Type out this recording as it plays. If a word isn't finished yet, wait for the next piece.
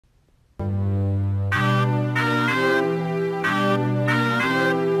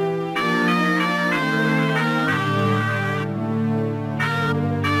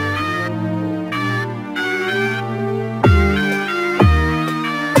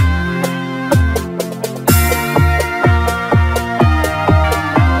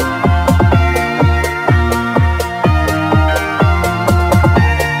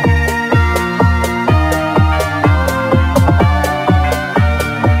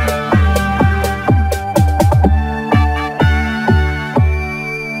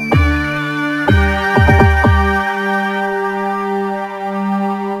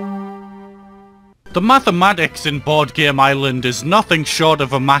The mathematics in Board Game Island is nothing short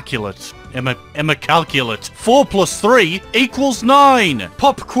of immaculate. Immacalculate. 4 plus 3 equals 9.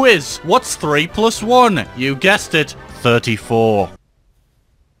 Pop quiz. What's 3 plus 1? You guessed it. 34.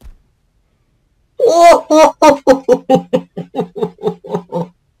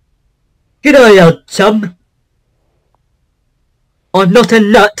 G'day, old chum. I'm not a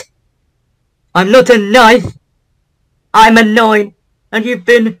nut. I'm not a knife. I'm a 9, and you've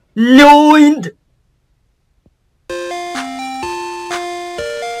been noined.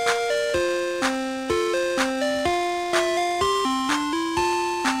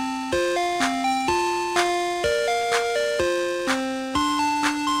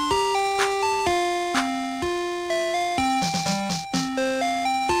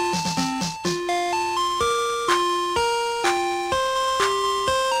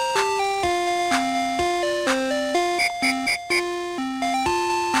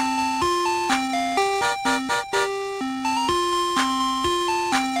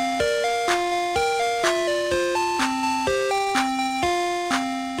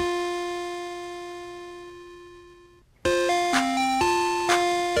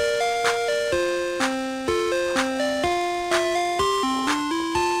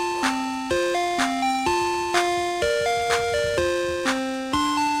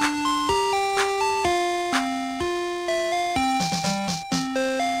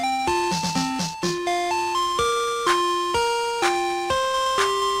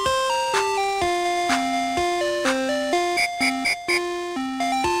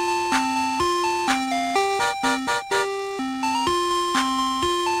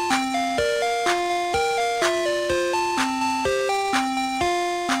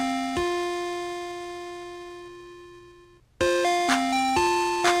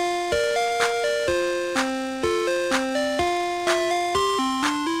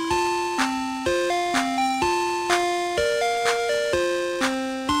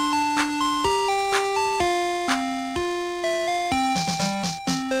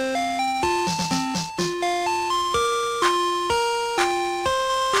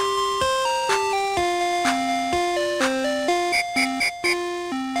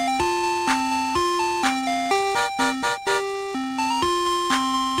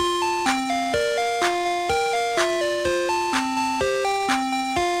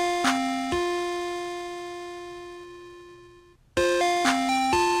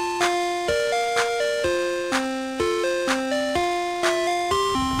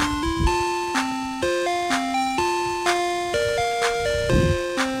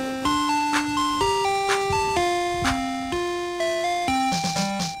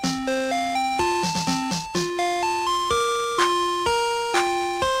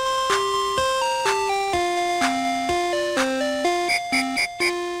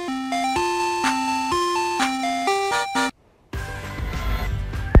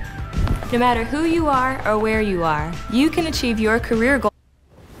 No matter who you are or where you are, you can achieve your career goals.